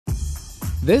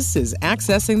This is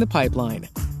Accessing the Pipeline,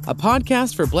 a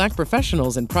podcast for Black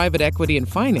professionals in private equity and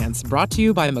finance brought to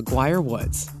you by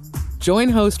McGuireWoods. Join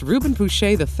host Rubin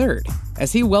Pusha III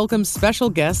as he welcomes special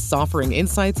guests offering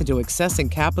insights into accessing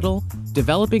capital,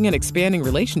 developing and expanding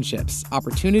relationships,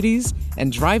 opportunities,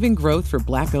 and driving growth for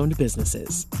Black-owned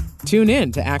businesses. Tune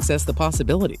in to access the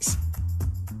possibilities.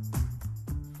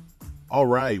 All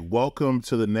right, welcome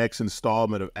to the next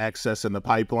installment of Accessing the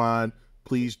Pipeline.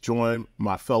 Please join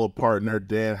my fellow partner,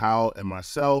 Dan Howell, and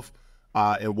myself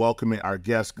in welcoming our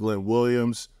guest, Glen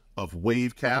Williams of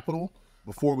Wayve Capital.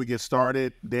 Before we get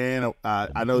started, Dan,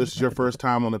 I know this is your first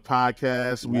time on the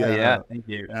podcast. Thank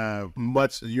you.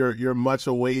 Your much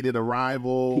awaited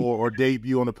arrival or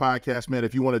debut on the podcast, man.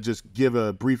 If you want to just give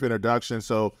a brief introduction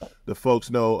so the folks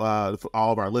know,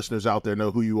 all of our listeners out there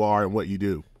know who you are and what you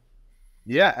do.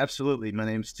 Yeah, absolutely. My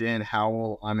name's Dan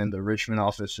Howell. I'm in the Richmond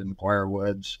office in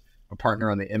McGuireWoods, a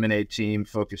partner on the M&A team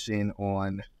focusing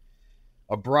on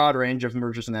a broad range of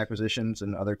mergers and acquisitions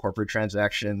and other corporate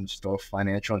transactions, both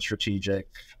financial and strategic,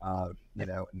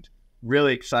 and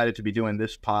really excited to be doing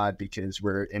this pod because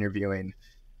we're interviewing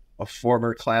a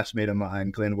former classmate of mine,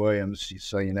 Glen Williams.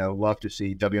 So, love to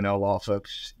see W&L Law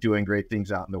folks doing great things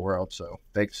out in the world. So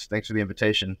thanks for the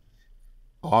invitation.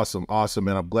 Awesome. And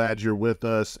I'm glad you're with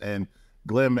us. And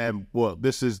Glen, man, well,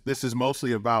 this is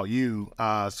mostly about you.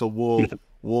 So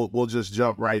we'll just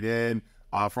jump right in.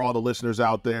 For all the listeners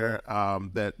out there, all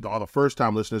the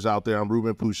first-time listeners out there, I'm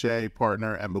Rubin Pusha,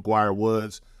 partner at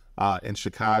McGuireWoods in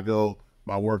Chicago.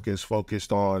 My work is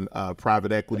focused on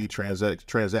private equity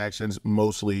transactions,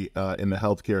 mostly in the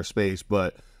healthcare space.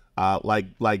 But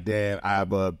like Dan, I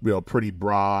have a pretty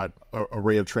broad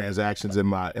array of transactions in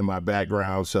my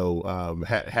background. So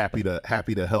happy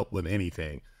to help with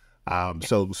anything.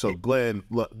 So Glen,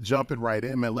 jumping right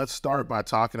in, man, let's start by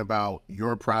talking about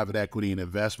your private equity and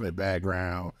investment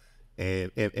background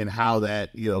and how that,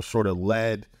 sort of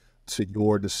led to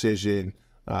your decision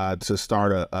to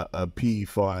start a PE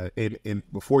fund. And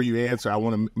before you answer, I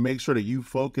want to make sure that you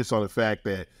focus on the fact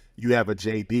that you have a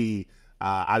JD.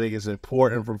 I think it's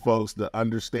important for folks to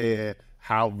understand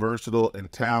how versatile and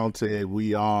talented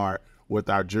we are with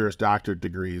our Juris Doctorate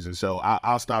degrees. And so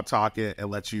I'll stop talking and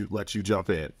let you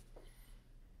jump in.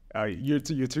 You're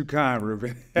too kind,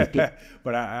 Rubin.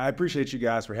 But I appreciate you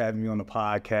guys for having me on the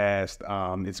podcast.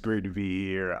 It's great to be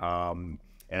here,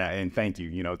 and thank you.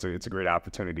 It's a great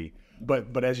opportunity.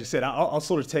 But as you said, I'll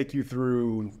sort of take you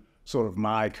through sort of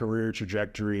my career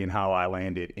trajectory and how I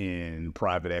landed in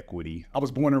private equity. I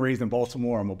was born and raised in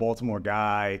Baltimore. I'm a Baltimore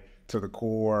guy to the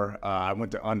core. I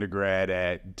went to undergrad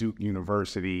at Duke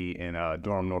University in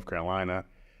Durham, North Carolina.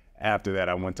 After that,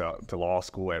 I went to law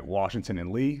school at Washington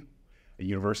and Lee, a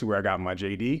university where I got my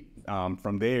JD.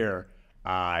 From there,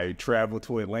 I traveled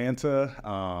to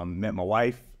Atlanta, met my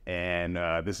wife, and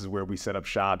this is where we set up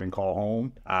shop and call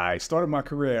home. I started my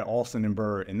career at Alston &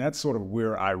 Bird, and that's sort of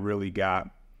where I really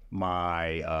got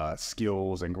my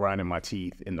skills and grinding my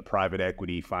teeth in the private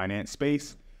equity finance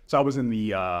space. So I was in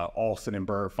the Alston &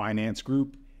 Bird finance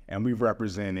group, and we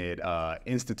represented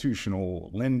institutional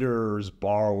lenders,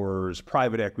 borrowers,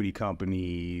 private equity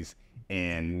companies,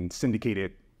 and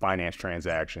syndicated finance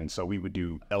transactions. So we would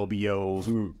do LBOs.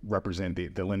 We would represent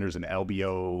the lenders in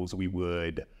LBOs. We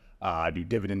would do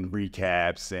dividend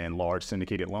recaps and large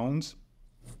syndicated loans.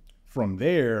 From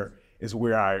there is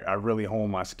where I really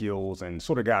honed my skills and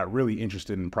sort of got really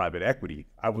interested in private equity.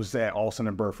 I was at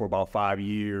Alston & Bird for about 5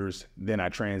 years. Then I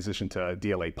transitioned to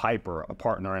DLA Piper. A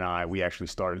partner and I, we actually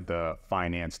started the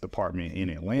finance department in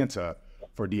Atlanta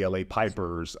for DLA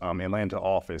Piper's Atlanta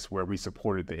office, where we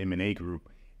supported the M&A group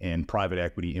in private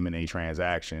equity M&A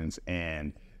transactions.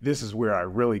 And this is where I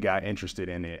really got interested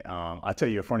in it. I'll tell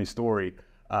you a funny story.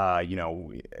 At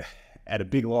a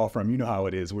big law firm, you know how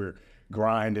it is. We're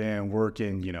grinding,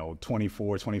 working,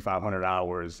 2,500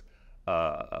 hours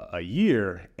a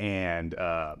year. And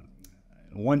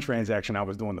one transaction, I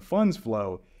was doing the funds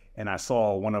flow, and I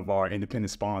saw one of our independent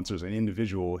sponsors, an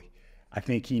individual, I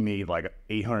think he made like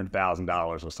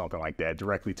 $800,000 or something like that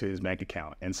directly to his bank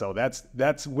account. And so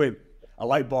that's what a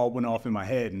light bulb went off in my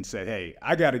head and said, hey,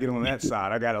 I got to get on that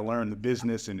side. I got to learn the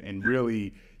business and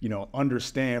really,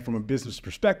 understand from a business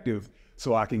perspective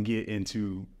so I can get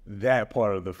into that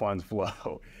part of the funds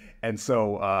flow. And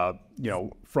so,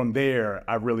 from there,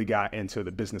 I really got into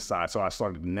the business side. So I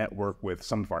started to network with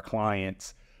some of our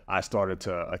clients. I started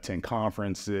to attend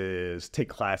conferences, take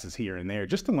classes here and there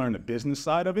just to learn the business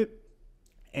side of it.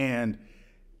 And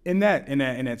in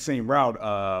that same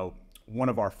route, one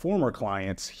of our former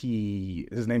clients,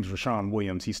 his name's Rashawn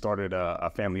Williams. He started a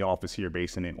family office here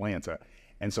based in Atlanta.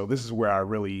 And so this is where I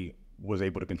really was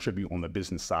able to contribute on the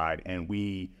business side. And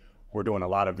we were doing a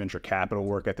lot of venture capital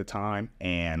work at the time,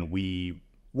 and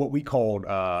what we called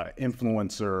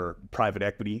influencer private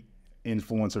equity,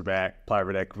 influencer-backed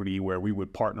private equity, where we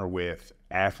would partner with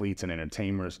athletes and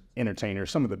entertainers,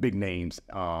 some of the big names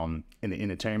in the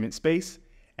entertainment space.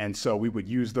 And so we would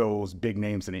use those big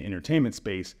names in the entertainment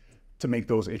space to make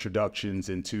those introductions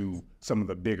into some of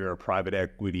the bigger private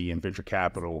equity and venture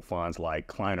capital funds like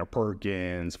Kleiner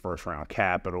Perkins, First Round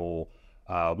Capital.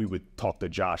 We would talk to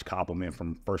Josh Koppelman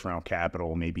from First Round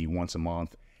Capital maybe once a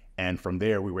month. And from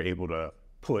there, we were able to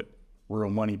put real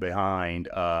money behind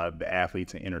the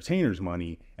athletes and entertainers'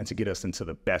 money and to get us into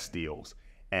the best deals.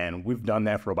 And we've done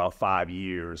that for about 5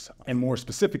 years. And more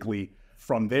specifically,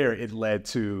 from there, it led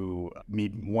to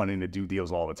me wanting to do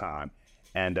deals all the time.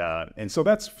 And so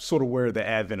that's sort of where the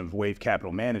advent of Wayve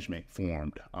Capital Management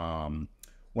formed. One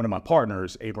of my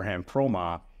partners, Abraham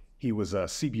Proma, he was a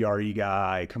CBRE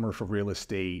guy, commercial real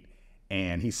estate,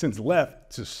 and he's since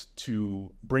left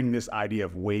to bring this idea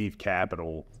of Wayve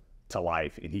Capital to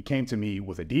life. And he came to me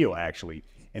with a deal, actually,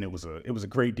 and it was a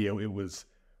great deal. It was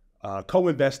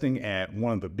co-investing at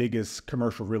one of the biggest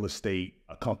commercial real estate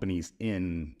companies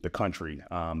in the country.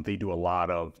 They do a lot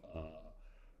of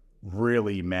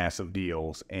really massive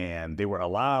deals, and they were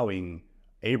allowing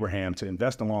Abraham to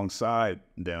invest alongside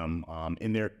them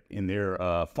in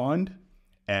their fund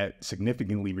at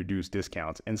significantly reduced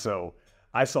discounts. And so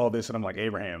I saw this and I'm like,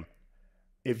 Abraham,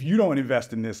 if you don't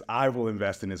invest in this, I will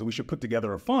invest in this. We should put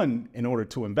together a fund in order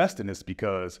to invest in this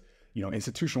because, you know,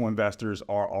 institutional investors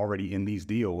are already in these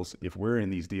deals. If we're in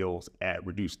these deals at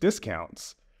reduced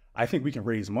discounts, I think we can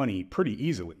raise money pretty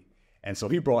easily. And so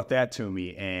he brought that to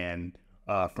me, and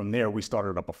from there, we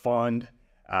started up a fund.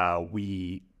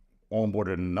 We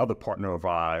onboarded another partner of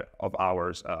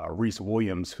ours, Reese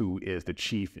Williams, who is the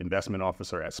chief investment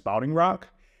officer at Spouting Rock.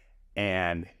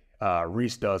 And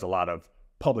Reese does a lot of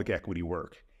public equity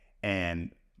work.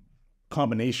 And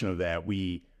combination of that,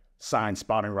 we signed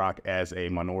Spouting Rock as a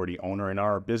minority owner in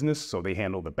our business. So they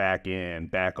handle the back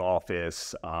end, back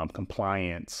office,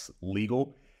 compliance,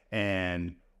 legal.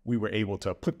 And we were able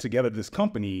to put together this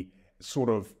company sort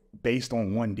of based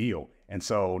on one deal. And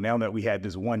so now that we had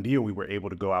this one deal, we were able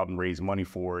to go out and raise money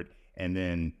for it. And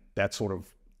then that's sort of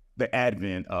the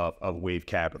advent of Wayve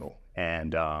Capital.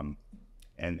 And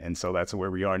so that's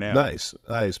where we are now. Nice.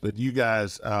 But you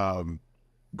guys,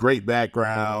 great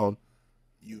background.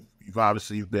 You've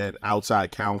obviously been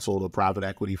outside counsel to private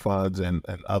equity funds and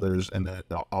others in the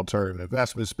alternative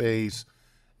investment space.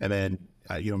 And then,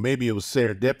 maybe it was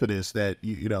serendipitous that,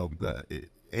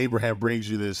 Abraham brings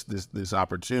you this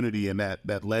opportunity, and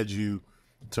that led you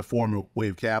to form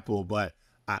Wayve Capital. But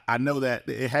I know that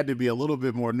it had to be a little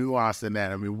bit more nuanced than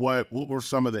that. I mean, what were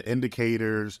some of the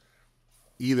indicators,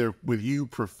 either with you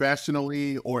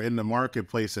professionally or in the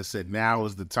marketplace, that said now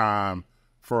is the time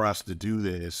for us to do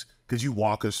this? Could you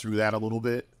walk us through that a little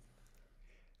bit?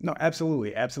 No,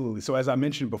 absolutely. So as I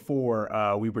mentioned before,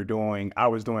 I was doing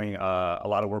a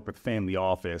lot of work with family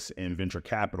office and venture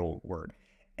capital work.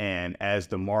 And as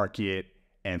the market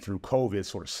and through COVID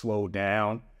sort of slowed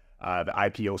down, the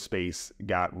IPO space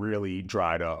got really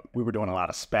dried up. We were doing a lot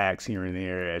of SPACs here and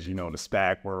there. As you know, the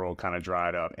SPAC world kind of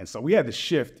dried up. And so we had to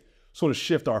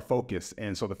shift our focus.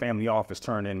 And so the family office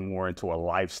turned more into a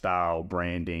lifestyle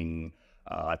branding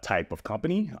type of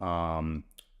company.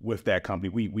 With that company,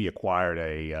 we acquired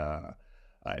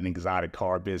an exotic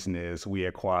car business. We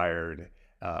acquired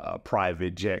a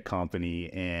private jet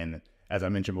company. And as I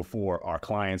mentioned before, our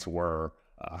clients were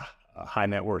high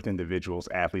net worth individuals,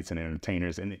 athletes and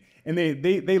entertainers. And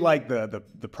they like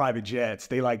the private jets,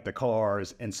 they like the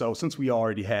cars. And so since we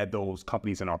already had those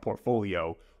companies in our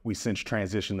portfolio, we since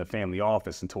transitioned the family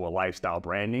office into a lifestyle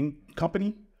branding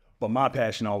company. But my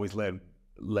passion always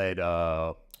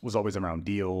was always around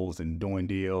deals and doing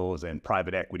deals and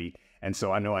private equity. And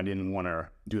so I know I didn't want to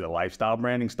do the lifestyle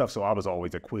branding stuff. So I was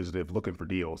always acquisitive, looking for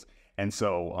deals. And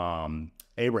so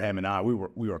Abraham and I, we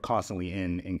were constantly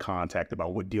in contact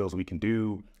about what deals we can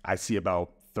do. I see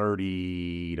about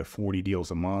 30 to 40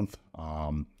 deals a month.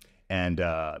 And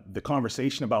the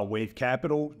conversation about Wayve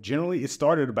Capital, generally, it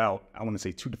started about, I want to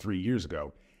say 2 to 3 years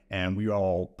ago. And we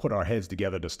all put our heads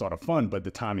together to start a fund, but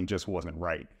the timing just wasn't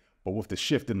right. But with the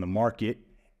shift in the market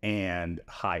and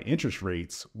high interest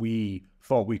rates, we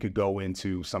thought we could go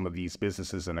into some of these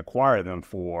businesses and acquire them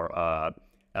for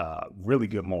really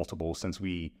good multiples, since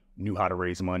we knew how to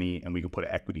raise money and we could put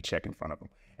an equity check in front of them.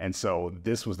 And so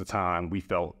this was the time we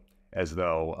felt as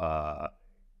though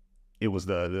it was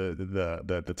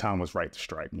the time was right to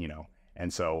strike,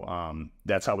 And so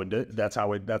that's how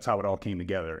it all came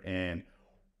together. And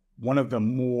one of the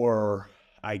more,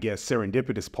 I guess,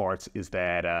 serendipitous parts is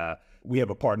that we have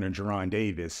a partner, Jerron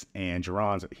Davis, and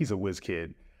he's a whiz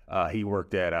kid. He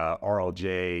worked at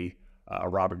RLJ,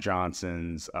 Robert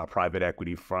Johnson's private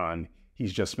equity fund.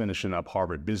 He's just finishing up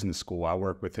Harvard Business School. I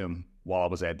worked with him while I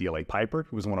was at DLA Piper,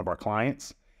 who was one of our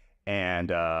clients. And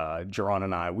Jerron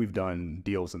and I, we've done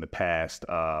deals in the past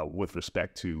with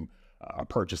respect to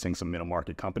purchasing some middle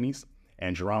market companies.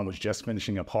 And Jerron was just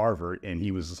finishing up Harvard, and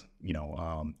he was,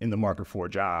 in the market for a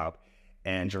job.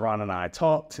 And Jerron and I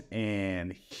talked,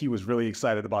 and he was really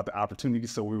excited about the opportunity,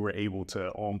 so we were able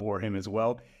to onboard him as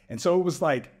well. And so it was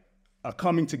like a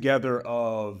coming together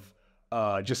of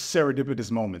just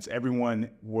serendipitous moments. Everyone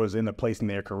was in a place in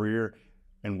their career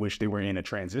in which they were in a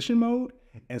transition mode.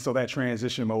 And so that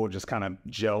transition mode just kind of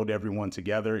gelled everyone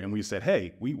together, and we said,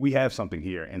 hey, we have something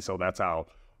here. And so that's how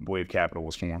Wayve Capital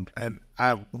was formed. And I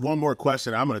have one more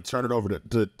question. I'm going to turn it over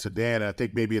to Dan. I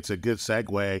think maybe it's a good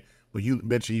segue. But you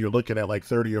mentioned you're looking at like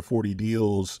 30 or 40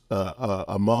 deals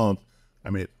a month. I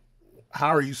mean, how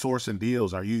are you sourcing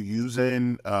deals? Are you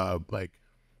using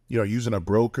using a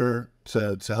broker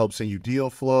to help send you deal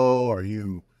flow? Are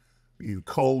you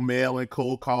cold mailing,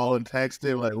 cold calling,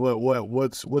 texting? Like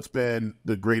what's been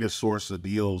the greatest source of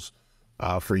deals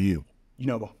for you?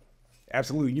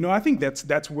 Absolutely. I think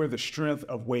that's where the strength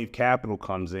of Wayve Capital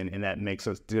comes in, and that makes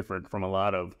us different from a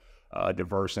lot of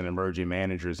diverse and emerging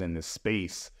managers in this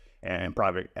space and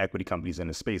private equity companies in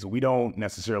the space. We don't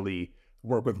necessarily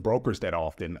work with brokers that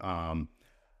often.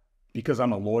 Because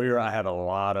I'm a lawyer, I have a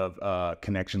lot of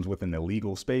connections within the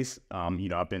legal space.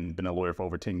 I've been a lawyer for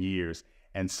over 10 years.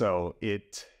 And so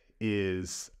it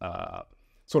is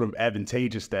sort of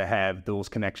advantageous to have those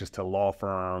connections to law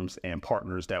firms and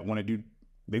partners that want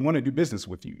to do business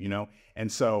with you,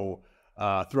 And so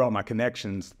throughout my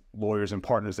connections, lawyers and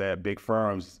partners at big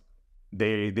firms,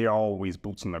 they're always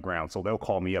boots on the ground. So they'll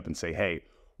call me up and say, hey,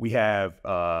 we have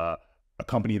a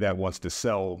company that wants to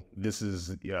sell. This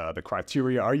is the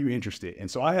criteria. Are you interested?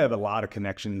 And so I have a lot of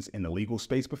connections in the legal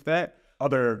space with that.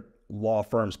 Other law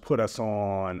firms put us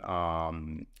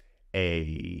on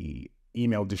a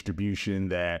email distribution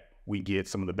that we get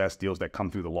some of the best deals that come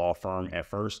through the law firm at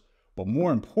first. But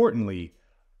more importantly,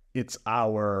 it's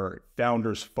our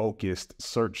founders focused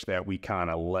search that we kind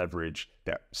of leverage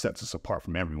that sets us apart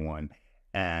from everyone.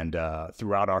 And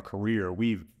throughout our career,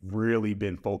 we've really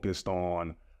been focused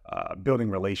on building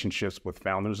relationships with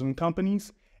founders and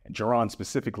companies. And Jerron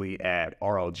specifically at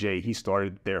RLJ, he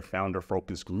started their founder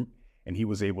focus group, and he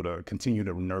was able to continue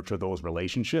to nurture those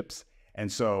relationships. And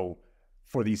so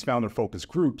for these founder focus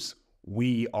groups,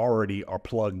 we already are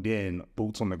plugged in,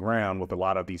 boots on the ground with a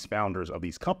lot of these founders of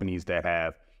these companies that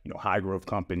have, high growth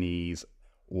companies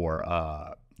or,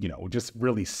 just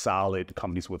really solid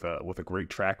companies with a great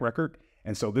track record.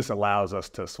 And so this allows us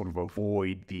to sort of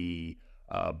avoid the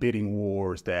bidding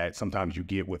wars that sometimes you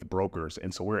get with brokers.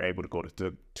 And so we're able to go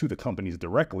to the companies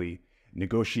directly,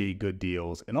 negotiate good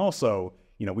deals, and also,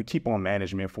 we keep on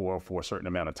management for a certain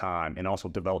amount of time and also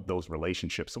develop those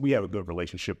relationships. So we have a good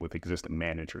relationship with existing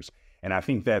managers. And I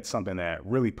think that's something that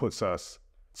really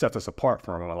sets us apart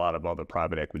from a lot of other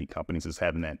private equity companies, is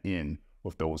having that in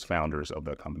with those founders of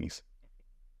the companies.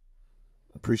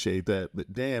 Appreciate that.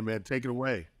 But Dan, man, take it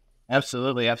away.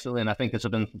 Absolutely. And I think this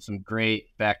has been some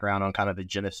great background on kind of the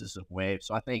genesis of Wayve.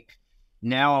 So I think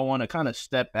now I want to kind of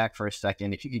step back for a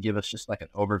second. If you could give us just like an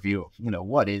overview of,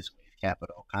 what is Wayve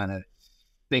Capital, kind of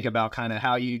think about kind of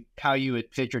how you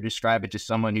would pitch or describe it to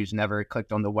someone who's never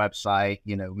clicked on the website,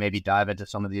 maybe dive into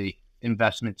some of the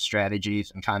investment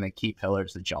strategies and kind of key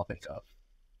pillars that y'all think of.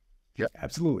 Yeah,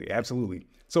 absolutely.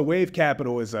 So Wayve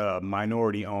Capital is a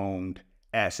minority owned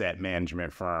asset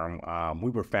management firm.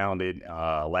 We were founded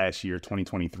last year,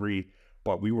 2023,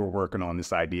 but we were working on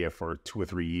this idea for 2 or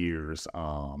 3 years,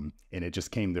 and it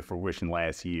just came to fruition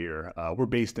last year. We're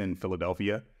based in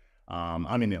Philadelphia.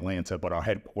 I'm in Atlanta, but our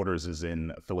headquarters is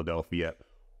in Philadelphia.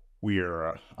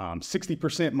 We're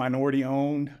 60% minority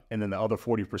owned, and then the other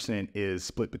 40% is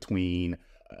split between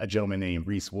a gentleman named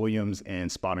Reese Williams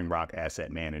and Spotting Rock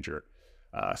Asset Manager.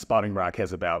 Spotting Rock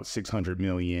has about $600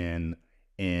 million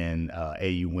in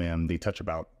AUM. They touch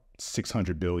about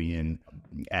 600 billion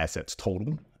assets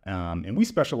total. And we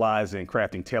specialize in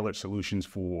crafting tailored solutions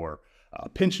for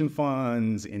pension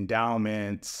funds,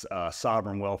 endowments,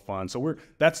 sovereign wealth funds. So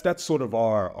that's sort of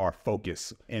our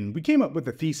focus. And we came up with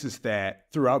the thesis that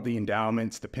throughout the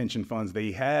endowments, the pension funds,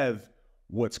 they have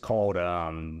what's called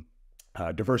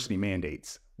diversity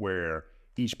mandates, where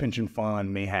each pension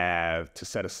fund may have to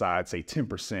set aside, say,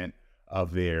 10%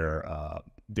 of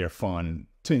their fund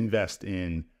to invest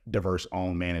in diverse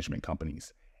owned management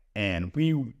companies. And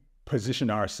we position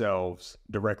ourselves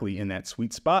directly in that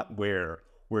sweet spot where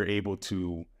we're able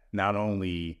to not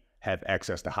only have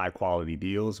access to high quality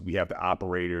deals. We have the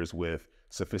operators with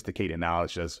sophisticated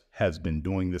knowledge that has been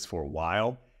doing this for a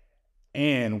while,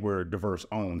 and we're diverse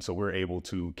owned, so we're able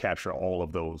to capture all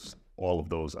of those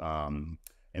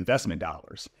investment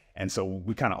dollars. And so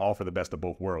we kind of offer the best of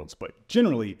both worlds. But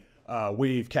generally,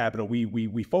 Wayve Capital,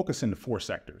 we focus in the 4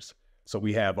 sectors. So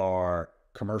we have our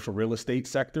commercial real estate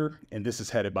sector, and this is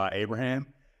headed by Abraham.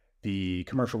 The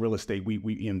commercial real estate,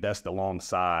 we invest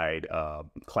alongside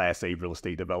Class A real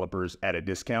estate developers at a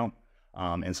discount.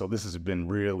 And so this has been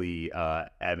really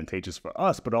advantageous for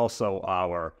us, but also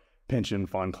our pension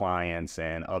fund clients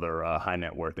and other high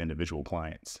net worth individual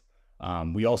clients.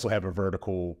 We also have a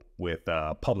vertical with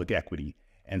public equity.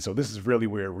 And so this is really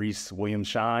where Reese Williams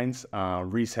shines.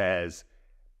 Reese has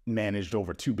managed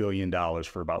over $2 billion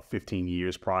for about 15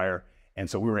 years prior. And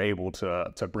so we were able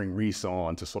to bring Reese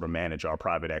on to sort of manage our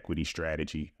private equity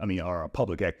strategy. Our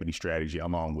public equity strategy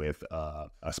along with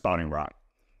Spouting Rock.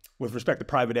 With respect to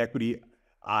private equity,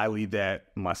 I lead that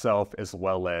myself as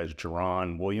well as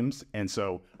Jerron Williams. And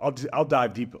so I'll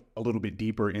dive a little bit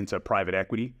deeper into private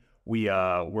equity.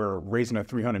 We're raising a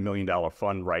 $300 million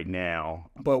fund right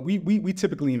now, but we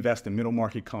typically invest in middle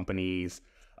market companies,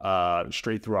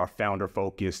 straight through our founder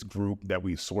focused group that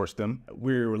we sourced them.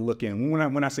 We're looking,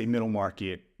 when I say middle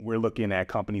market, we're looking at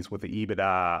companies with an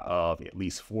EBITDA of at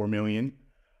least 4 million.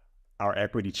 Our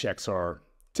equity checks are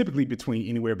typically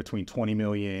anywhere between 20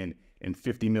 million and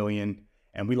 50 million.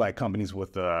 And we like companies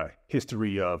with a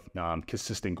history of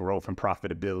consistent growth and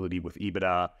profitability with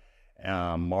EBITDA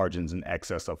margins in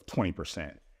excess of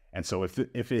 20%. And so if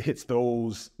it hits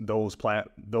those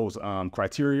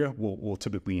criteria, we'll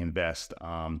typically invest.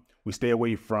 We stay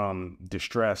away from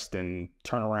distressed and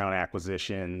turnaround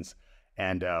acquisitions,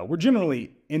 and we're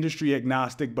generally industry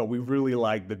agnostic, but we really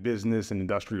like the business and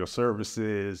industrial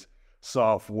services,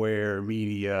 software,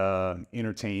 media,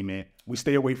 entertainment. We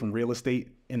stay away from real estate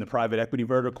in the private equity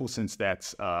vertical since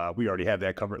that's we already have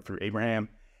that covered through Abraham,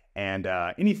 and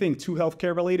anything too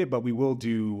healthcare related, but we will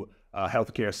do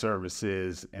healthcare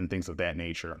services and things of that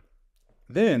nature.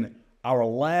 Then our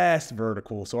last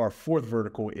vertical, so our 4th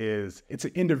vertical, it's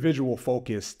an individual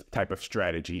focused type of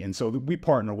strategy. And so we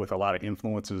partner with a lot of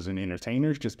influencers and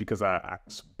entertainers, just because I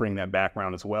bring that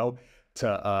background as well,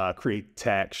 to create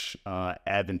tax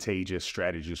advantageous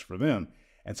strategies for them.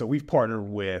 And so we've partnered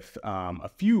with a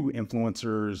few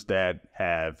influencers that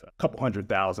have a couple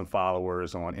 100,000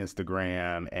 followers on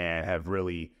Instagram and have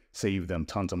really saved them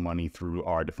tons of money through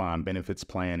our defined benefits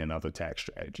plan and other tax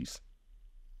strategies.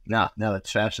 No,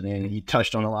 that's fascinating. You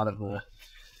touched on a lot of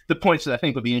the points that I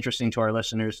think would be interesting to our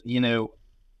listeners.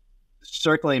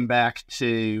 Circling back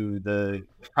to the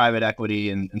private equity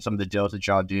and some of the deals that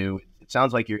y'all do, it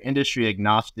sounds like you're industry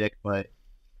agnostic, but it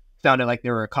sounded like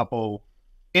there were a couple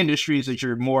industries that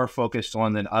you're more focused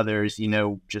on than others.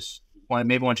 Just want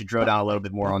to drill down a little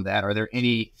bit more on that. Are there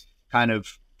any kind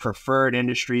of preferred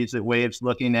industries that Wayve's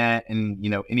looking at, and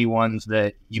any ones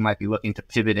that you might be looking to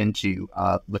pivot into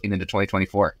looking into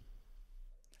 2024?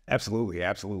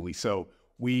 Absolutely. So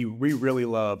we really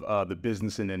love the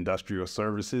business and industrial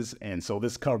services, and so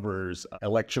this covers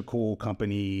electrical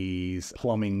companies,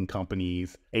 plumbing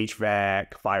companies,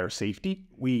 HVAC, fire safety.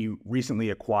 We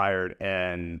recently acquired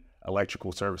an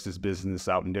electrical services business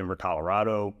out in Denver,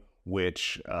 Colorado,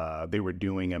 which they were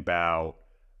doing about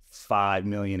 5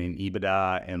 million in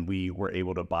EBITDA, and we were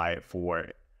able to buy it for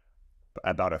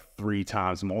about a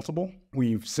 3x multiple.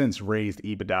 We've since raised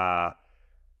EBITDA,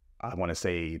 I want to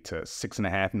say, to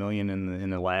 6.5 million in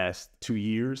the last 2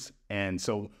 years. And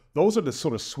so those are the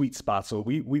sort of sweet spots. So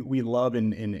we love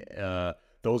in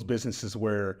those businesses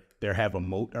where they have a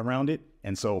moat around it.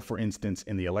 And so, for instance,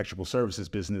 in the electrical services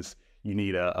business, you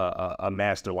need a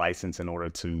master license in order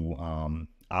to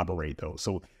operate those.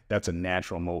 So that's a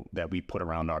natural moat that we put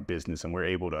around our business, and we're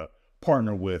able to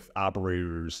partner with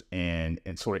operators and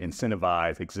sort of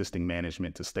incentivize existing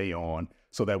management to stay on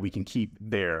so that we can keep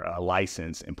their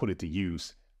license and put it to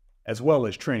use, as well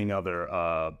as training other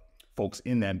folks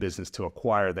in that business to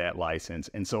acquire that license.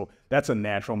 And so that's a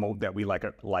natural moat that we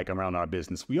like around our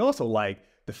business. We also like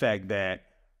the fact that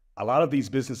a lot of these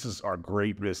businesses are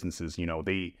great businesses.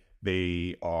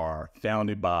 They are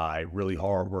founded by really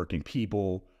hardworking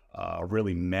people,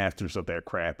 really masters of their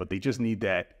craft, but they just need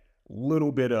that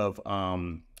little bit of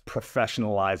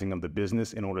professionalizing of the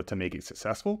business in order to make it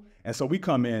successful. And so we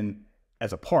come in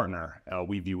as a partner.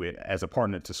 We view it as a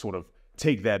partner to sort of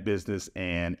take that business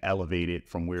and elevate it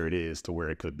from where it is to where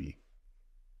it could be.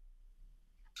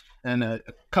 And a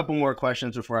couple more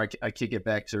questions before I kick it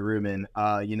back to Rubin.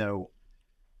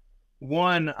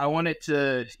 One, I wanted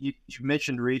to, you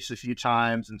mentioned Reese a few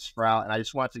times and Sprout, and I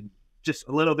just want to just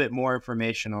a little bit more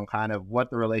information on kind of what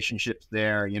the relationship's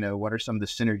there, what are some of the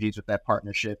synergies with that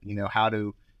partnership, how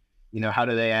do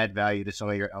they add value to some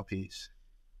of your LPs?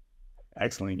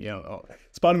 Excellent.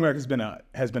 Spouting Rock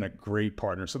has been a great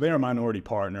partner. So they're a minority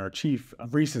partner.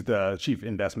 Reese is the chief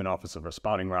investment officer for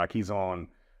Spouting Rock. He's on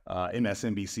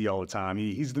MSNBC all the time.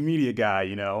 He's the media guy.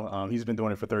 He's been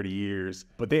doing it for 30 years.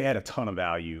 But they add a ton of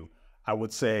value. I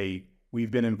would say we've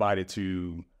been invited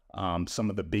to some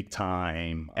of the big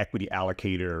time equity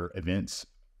allocator events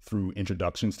through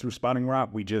introductions through Spouting Rock.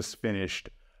 We just finished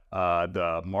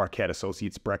the Marquette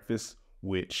Associates Breakfast,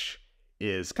 which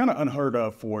is kind of unheard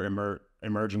of for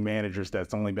emerging managers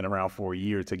that's only been around for a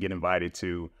year to get invited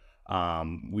to.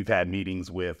 We've had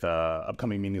meetings with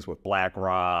upcoming meetings with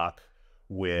BlackRock,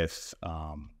 with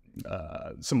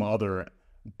some other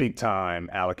big time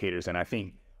allocators. And I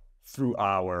think through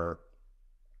our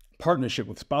partnership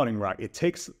with Spouting Rock, it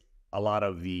takes a lot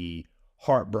of the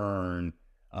heartburn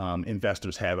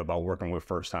investors have about working with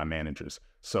first time managers.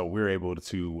 So we're able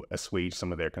to assuage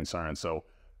some of their concerns. So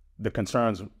the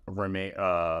concerns remain,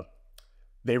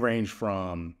 they range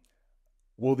from,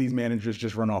 will these managers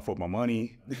just run off with my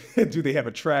money? Do they have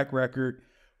a track record?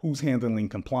 Who's handling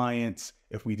compliance?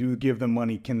 If we do give them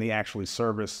money, can they actually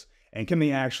service? And can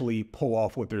they actually pull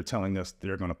off what they're telling us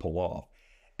they're going to pull off?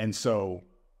 And so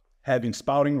having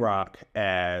Spouting Rock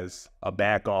as a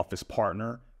back office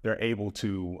partner, they're able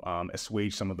to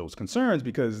assuage some of those concerns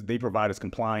because they provide us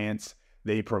compliance.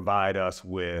 They provide us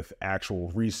with actual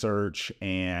research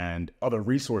and other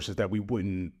resources that we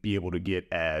wouldn't be able to get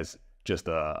as just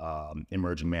a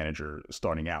emerging manager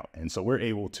starting out. And so we're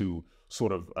able to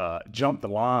sort of jump the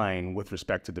line with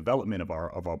respect to development of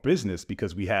our business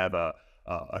because we have a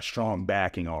strong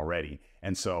backing already.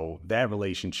 And so that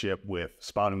relationship with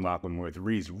Spouting Rock and with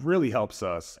Reese really helps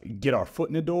us get our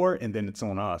foot in the door, and then it's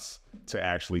on us to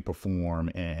actually perform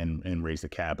and raise the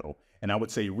capital. And I would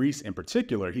say Reese in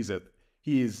particular,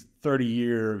 he is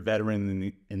 30-year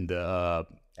veteran in the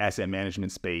asset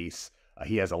management space.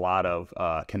 He has a lot of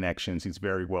connections. He's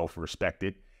very well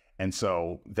respected. And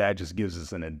so that just gives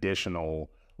us an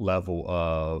additional level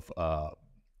of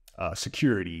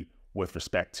security with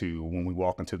respect to when we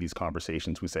walk into these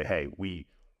conversations. We say, hey,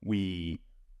 we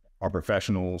are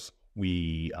professionals.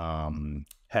 We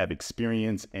have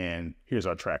experience, and here's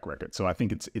our track record. So I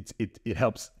think it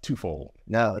helps twofold.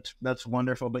 No, that's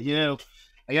wonderful. But I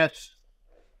guess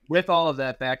with all of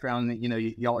that background,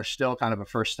 y'all are still kind of a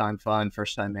first-time fund,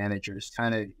 first-time managers.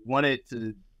 Kind of wanted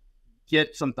to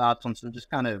get some thoughts on some just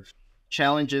kind of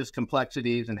challenges,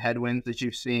 complexities, and headwinds that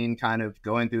you've seen kind of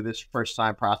going through this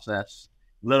first-time process.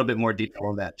 A little bit more detail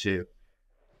on that too.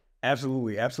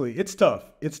 Absolutely. It's tough.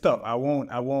 I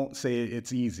won't say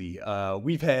it's easy.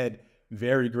 We've had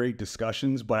very great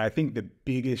discussions, but I think the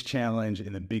biggest challenge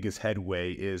and the biggest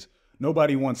headway is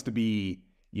nobody wants to be,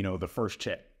 the first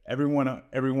check.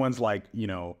 Everyone's like,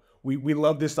 we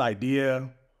love this idea,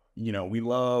 we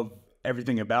love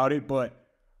everything about it, but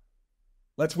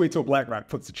let's wait till BlackRock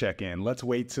puts a check in. Let's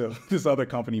wait till this other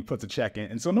company puts a check in.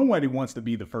 And so nobody wants to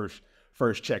be the first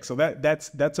check. So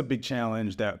that's a big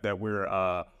challenge that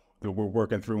we're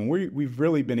working through. And we've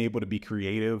really been able to be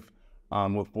creative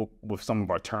with some of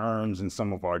our terms and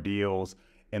some of our deals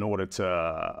in order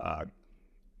to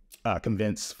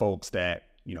convince folks that,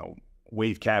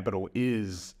 Wayve Capital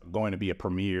is going to be a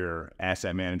premier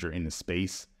asset manager in the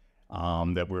space,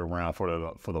 that we're around for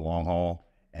the long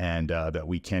haul, and that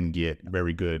we can get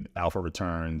very good alpha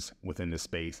returns within this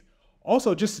space.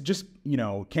 Also, just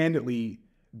candidly,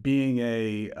 being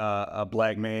a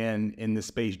Black man in this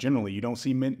space generally, you don't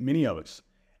see many of us.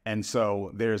 And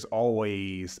so there's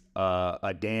always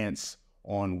a dance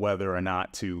on whether or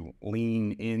not to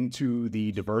lean into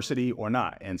the diversity or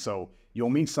not. And so you'll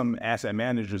meet some asset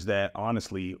managers that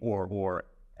honestly, or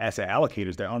asset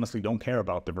allocators that honestly don't care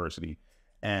about diversity.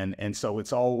 And so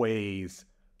it's always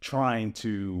trying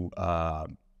to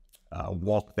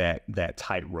walk that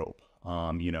tightrope,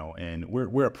 and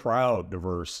we're a proud,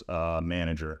 diverse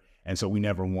manager. And so we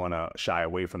never want to shy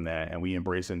away from that. And we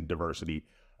embrace diversity,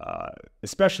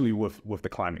 especially with the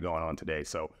climate going on today.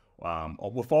 So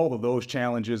with all of those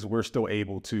challenges, we're still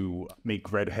able to make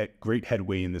great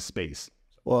headway in this space.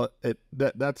 Well,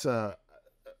 that's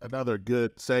another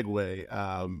good segue.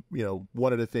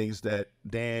 One of the things that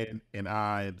Dan and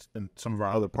I and some of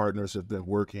our other partners have been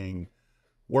working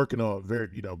on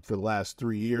for the last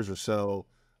 3 years or so,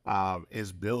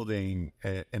 is building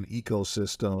an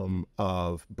ecosystem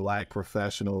of Black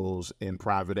professionals in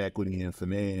private equity and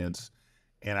finance.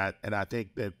 And I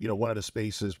think that, one of the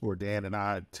spaces where Dan and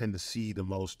I tend to see the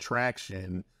most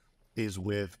traction is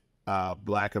with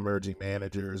Black emerging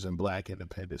managers and Black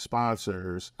independent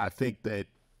sponsors. I think that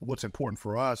what's important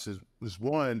for us is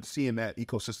one, seeing that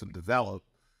ecosystem develop,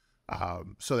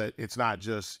 so that it's not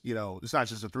just, it's not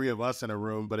just the three of us in a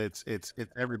room, but it's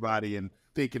everybody, and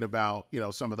thinking about,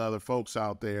 some of the other folks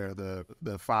out there, the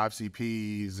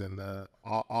 5CPs and the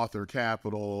Author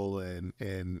Capital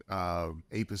and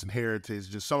Apis and Heritage,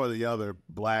 just some of the other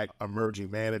Black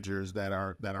emerging managers that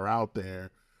are out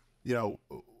there.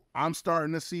 I'm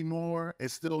starting to see more.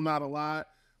 It's still not a lot,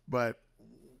 but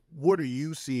what are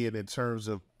you seeing in terms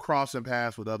of crossing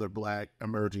paths with other Black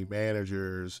emerging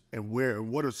managers, and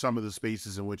what are some of the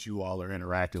spaces in which you all are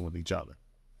interacting with each other?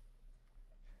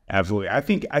 Absolutely. I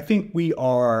think we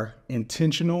are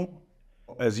intentional,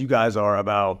 as you guys are,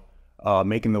 about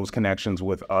making those connections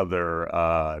with other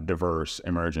diverse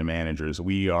emerging managers.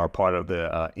 We are part of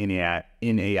the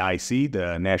NAIC,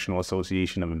 the National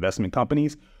Association of Investment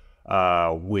Companies,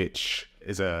 which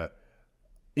is a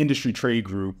industry trade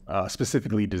group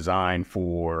specifically designed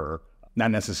for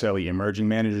not necessarily emerging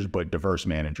managers, but diverse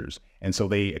managers. And so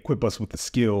they equip us with the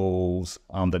skills,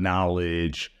 the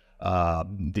knowledge,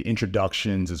 the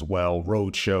introductions as well,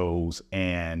 road shows.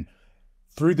 And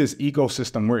through this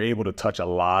ecosystem, we're able to touch a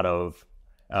lot of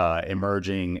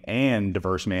emerging and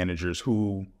diverse managers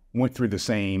who went through the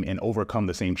same and overcome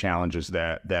the same challenges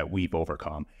that we've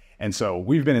overcome. And so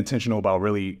we've been intentional about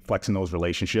really flexing those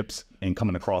relationships and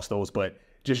coming across those. But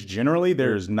just generally,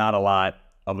 there's not a lot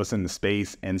of us in the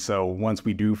space. And so once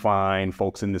we do find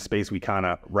folks in the space, we kind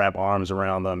of wrap arms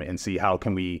around them and see how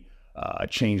can we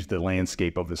change the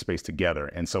landscape of the space together.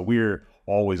 And so we're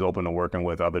always open to working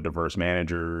with other diverse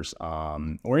managers,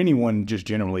 or anyone just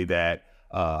generally that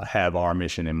have our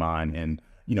mission in mind. And,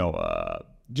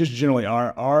 just generally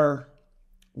our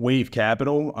Wayve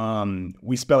Capital,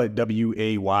 we spell it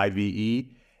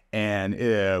WAYVE, and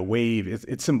Wayve,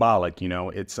 it's symbolic,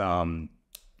 it's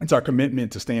our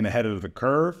commitment to staying ahead of the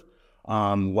curve,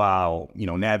 while,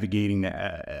 navigating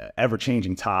the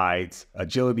ever-changing tides,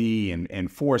 agility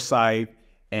and foresight.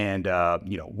 And,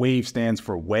 Wayve stands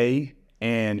for way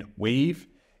and wave.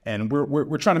 And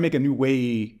we're trying to make a new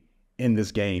way in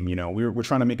this game. We're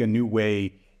trying to make a new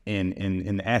way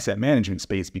in the asset management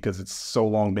space, because it's so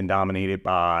long been dominated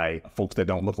by folks that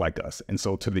don't look like us. And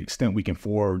so to the extent we can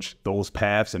forge those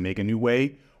paths and make a new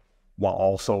way while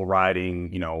also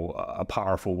riding, a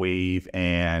powerful wave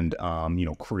and,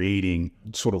 creating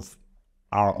sort of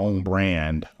our own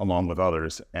brand along with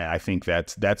others. And I think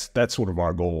that's sort of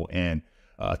our goal. And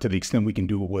to the extent we can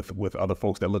do it with other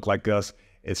folks that look like us,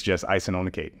 it's just icing on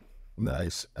the cake.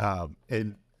 Nice.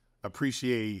 And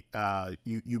appreciate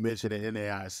you mentioned the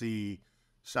NAIC.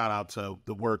 Shout out to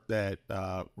the work that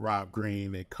Rob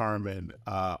Green and Carmen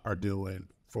are doing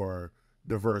for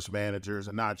diverse managers,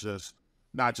 and not just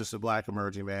the Black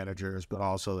emerging managers, but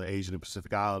also the Asian and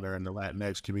Pacific Islander and the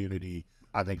Latinx community.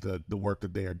 I think the work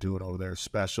that they are doing over there is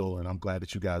special, and I'm glad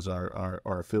that you guys are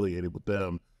affiliated with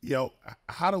them.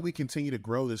 How do we continue to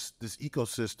grow this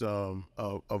ecosystem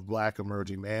of Black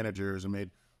emerging managers? I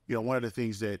mean, one of the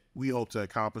things that we hope to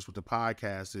accomplish with the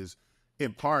podcast is,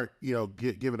 in part,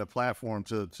 giving a platform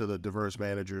to the diverse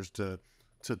managers to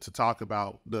talk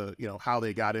about how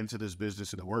they got into this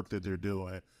business and the work that they're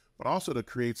doing, but also to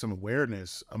create some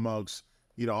awareness amongst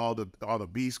all the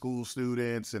B school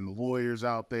students and the lawyers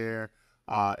out there,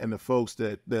 and the folks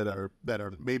that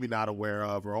are maybe not aware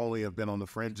of or only have been on the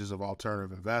fringes of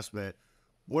alternative investment.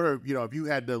 What are, if you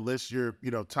had to list your,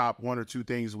 top one or two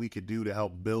things we could do to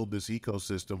help build this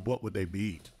ecosystem, what would they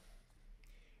be?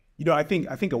 I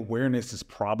think awareness is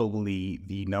probably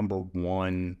the number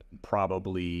one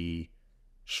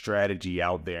strategy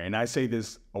out there. And I say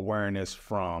this awareness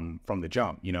from the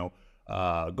jump.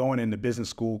 Going into business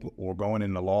school or going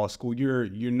into law school,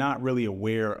 you're not really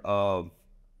aware of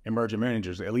emerging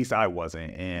managers. At least I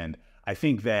wasn't. And I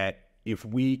think that if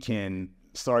we can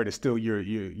start to still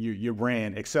your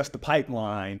brand, access the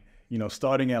pipeline,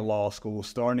 starting at law school,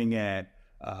 starting at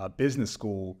business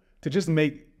school, to just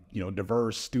make,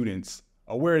 diverse students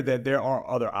aware that there are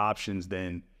other options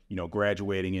than,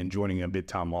 graduating and joining a big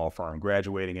time law firm,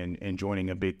 graduating and joining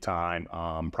a big time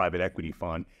private equity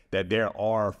fund, that there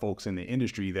are folks in the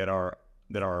industry that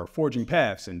are forging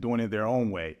paths and doing it their own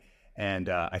way. And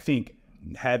I think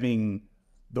having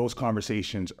those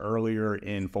conversations earlier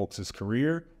in folks'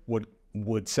 career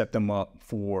would set them up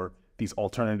for these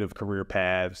alternative career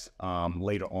paths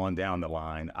later on down the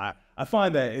line. I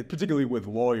find that particularly with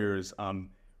lawyers,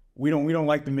 we don't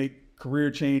like to make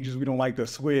career changes. We don't like to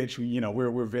switch.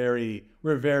 We're a very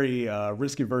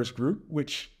risk averse group,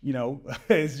 which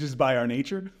is just by our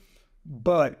nature.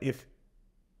 But if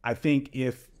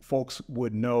folks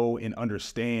would know and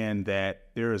understand that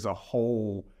there is a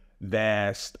whole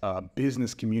vast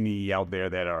business community out there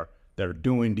that are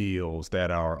doing deals,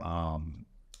 that are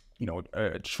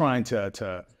trying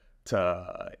to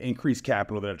increase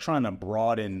capital, that are trying to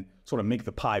broaden, sort of make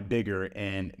the pie bigger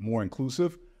and more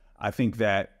inclusive. I think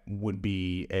that would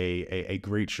be a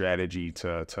great strategy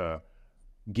to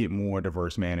get more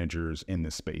diverse managers in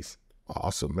this space.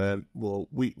 Awesome, man. Well,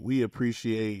 we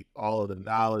appreciate all of the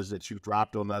knowledge that you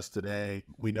dropped on us today.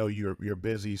 We know you're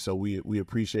busy, so we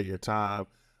appreciate your time.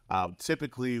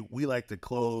 Typically, we like to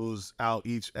close out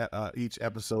each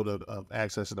episode of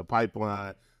Accessing the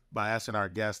Pipeline by asking our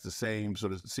guests the same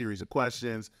sort of series of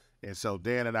questions. And so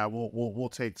Dan and I we'll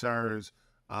take turns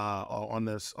on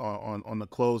this on the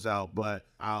closeout. But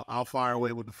I'll fire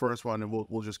away with the first one, and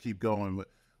we'll just keep going. But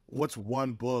what's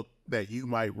one book that you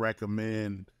might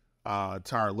recommend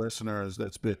to our listeners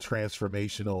that's been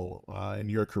transformational in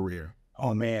your career?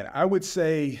 Oh man, I would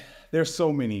say there's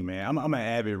so many, man. I'm an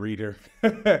avid reader.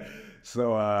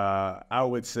 So I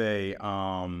would say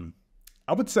a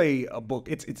book.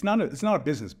 It's not a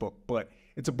business book, but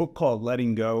it's a book called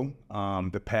Letting Go,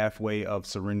 The Pathway of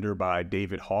Surrender by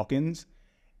David Hawkins.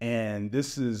 And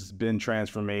this has been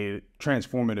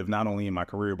transformative not only in my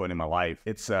career but in my life.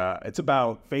 It's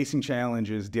about facing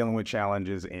challenges, dealing with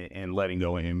challenges, and letting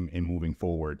go and moving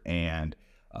forward. And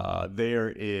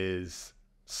there is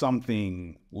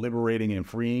something liberating and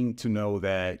freeing to know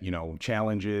that,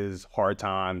 challenges, hard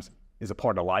times is a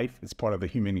part of life. It's part of the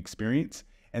human experience.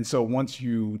 And so once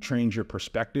you change your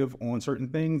perspective on certain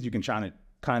things, you can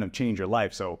kind of change your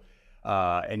life. So,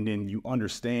 and then you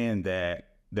understand that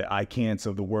the I can'ts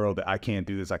of the world, that I can't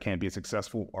do this, I can't be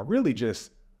successful, are really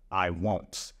just I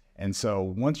won'ts. And so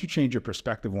once you change your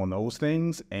perspective on those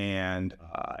things, and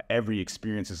every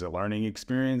experience is a learning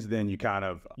experience, then you kind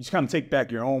of take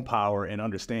back your own power and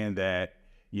understand that,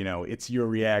 it's your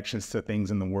reactions to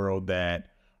things in the world that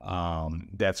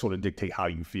sort of dictate how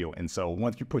you feel. And so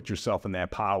once you put yourself in that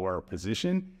power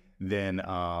position, then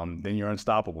you're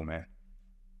unstoppable, man.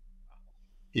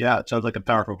 Yeah, it sounds like a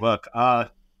powerful book.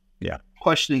 Yeah.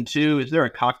 Question 2, is there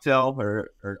a cocktail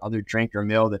or other drink or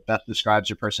meal that best describes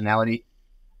your personality?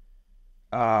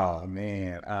 Oh,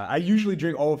 man. I usually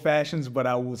drink old fashions, but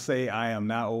I will say I am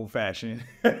not old fashioned.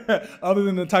 Other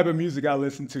than the type of music I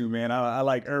listen to, man. I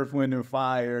like Earth, Wind, and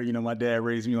Fire. My dad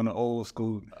raised me on the old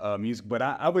school music. But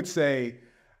I would say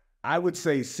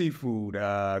seafood,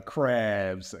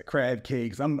 crabs, crab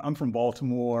cakes. I'm from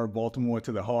Baltimore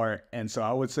to the heart. And so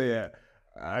I would say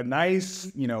a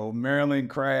nice, Maryland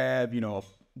crab, a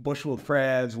bushel of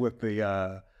crabs with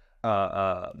the,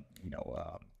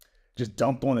 just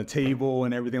dumped on the table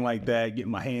and everything like that,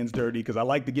 getting my hands dirty, because I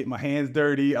like to get my hands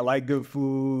dirty. I like good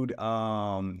food.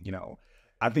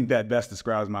 I think that best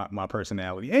describes my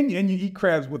personality. And you eat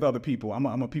crabs with other people. I'm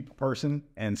a people person,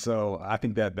 and so I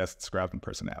think that best describes my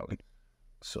personality.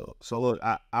 So look,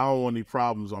 I don't want any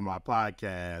problems on my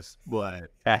podcast, but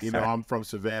I'm from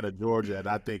Savannah, Georgia, and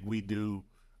I think we do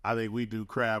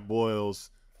crab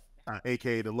boils,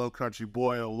 aka the Low Country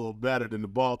boil, a little better than the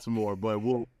Baltimore. But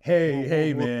we'll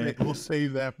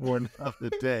save that for another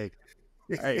day.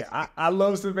 Hey, I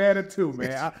love Savannah too,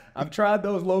 man. I've tried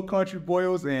those Low Country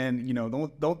boils, and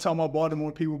don't tell my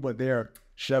Baltimore people, but they're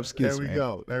chef's kiss.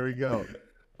 There we go.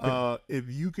 If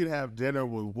you could have dinner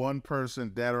with one person,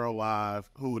 dead or alive,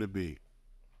 who would it be?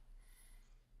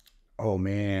 Oh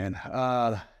man,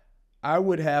 I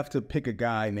would have to pick a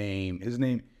guy named his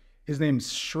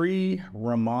name's Sri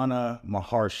Ramana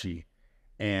Maharshi,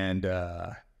 and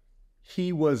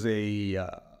he was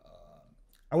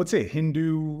I would say a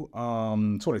Hindu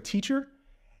sort of teacher,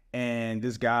 and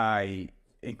this guy,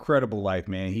 incredible life,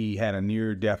 man. He had a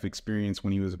near-death experience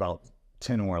when he was about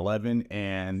 10 or 11,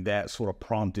 and that sort of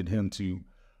prompted him to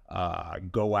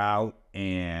go out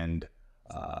and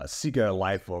seek a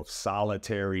life of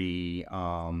solitary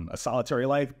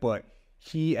life. But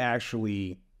he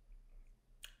actually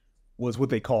was what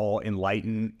they call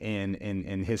enlightened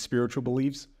in his spiritual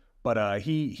beliefs. But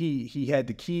he had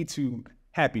the key to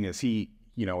happiness. He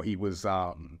was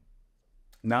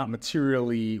not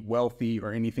materially wealthy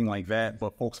or anything like that,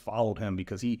 but folks followed him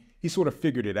because he sort of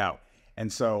figured it out.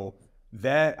 And so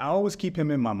that I always keep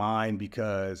him in my mind,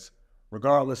 because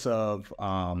regardless of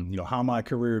how my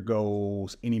career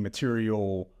goes, any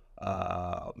material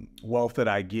wealth that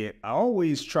I get, I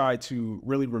always try to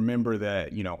really remember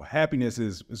that happiness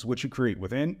is what you create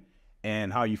within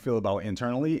and how you feel about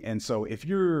internally. And so if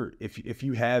you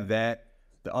have that,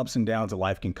 the ups and downs of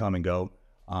life can come and go,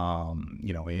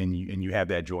 and you have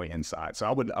that joy inside. So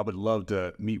I would love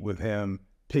to meet with him,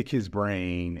 pick his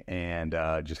brain, and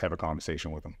just have a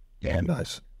conversation with him. Yeah,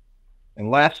 nice. And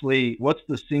lastly, what's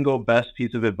the single best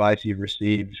piece of advice you've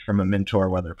received from a mentor,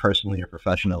 whether personally or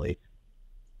professionally?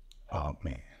 Oh,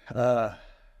 man.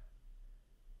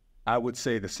 I would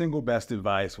say the single best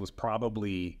advice was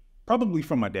probably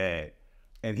from my dad.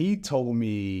 And he told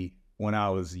me when I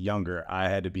was younger, I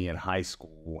had to be in high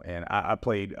school, and I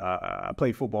played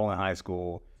football in high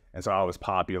school, and so I was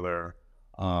popular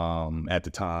at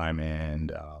the time.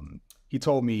 And he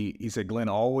told me, he said, Glenn,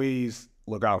 always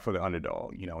look out for the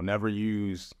underdog. You know, never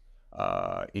use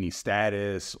any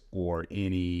status or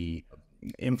any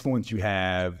influence you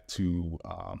have to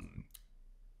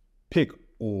pick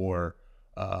or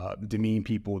demean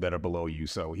people that are below you.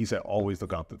 So he said, always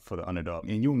look out for the underdog,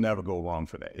 and you'll never go wrong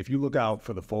for that. If you look out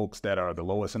for the folks that are the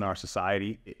lowest in our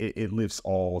society, it lifts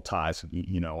all ties,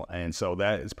 you know. And so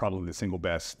that is probably the single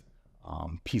best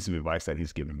piece of advice that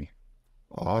he's given me.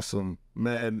 Awesome,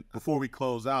 man. Before we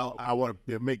close out, I want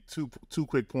to make two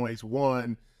quick points.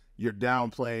 One, you're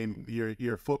downplaying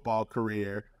your football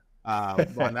career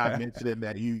by not mentioning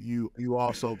that you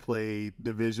also played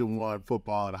Division I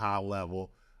football at a high level.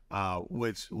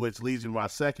 Which leads to my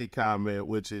second comment,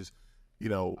 which is, you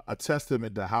know, a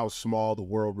testament to how small the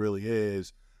world really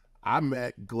is. I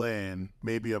met Glen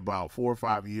maybe about 4 or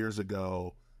 5 years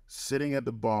ago, sitting at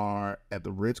the bar at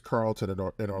the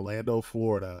Ritz-Carlton in Orlando,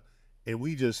 Florida, and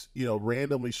we just, you know,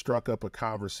 randomly struck up a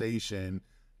conversation.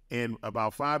 And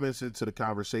about 5 minutes into the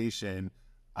conversation,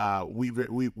 we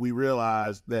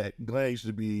realized that Glen used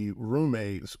to be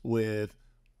roommates with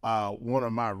one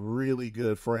of my really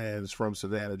good friends from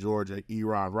Savannah, Georgia,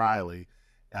 Eron Riley,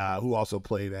 who also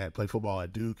played football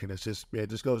at Duke. And it just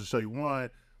goes to show you,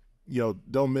 one, you know,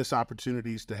 don't miss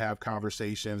opportunities to have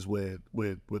conversations with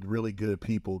really good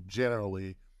people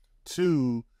generally.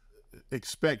 Two,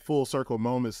 expect full circle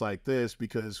moments like this,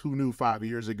 because who knew 5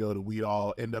 years ago that we'd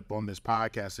all end up on this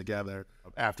podcast together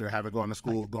after having gone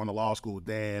to law school with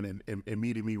Dan and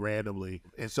meeting me randomly.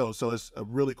 And so it's a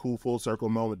really cool full circle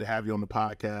moment to have you on the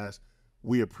podcast.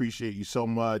 We appreciate you so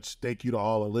much. Thank you to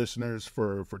all the listeners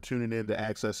for tuning in to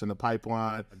Accessing the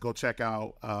Pipeline. Go check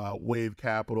out Wayve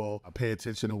Capital. Pay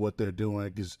attention to what they're doing,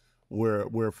 because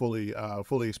we're fully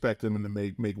expecting them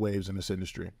to make waves in this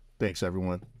industry. Thanks,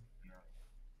 everyone.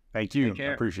 Thank you. I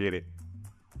appreciate it.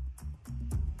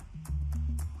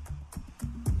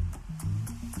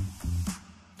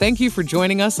 Thank you for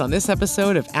joining us on this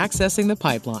episode of Accessing the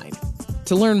Pipeline.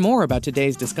 To learn more about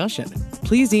today's discussion,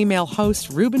 please email host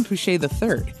Rubin Pusha III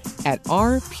at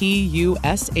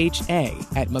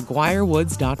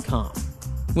rpusha@McGuireWoods.com.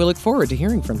 We look forward to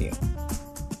hearing from you.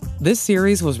 This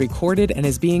series was recorded and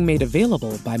is being made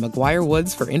available by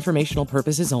McGuireWoods for informational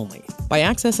purposes only. By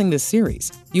accessing this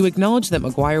series, you acknowledge that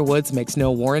McGuireWoods makes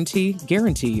no warranty,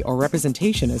 guarantee, or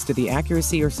representation as to the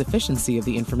accuracy or sufficiency of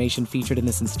the information featured in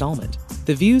this installment.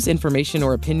 The views, information,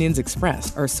 or opinions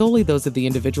expressed are solely those of the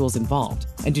individuals involved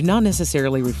and do not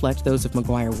necessarily reflect those of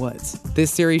McGuireWoods.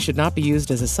 This series should not be used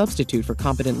as a substitute for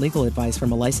competent legal advice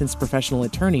from a licensed professional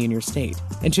attorney in your state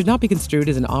and should not be construed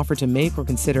as an offer to make or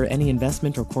consider any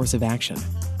investment or course of action.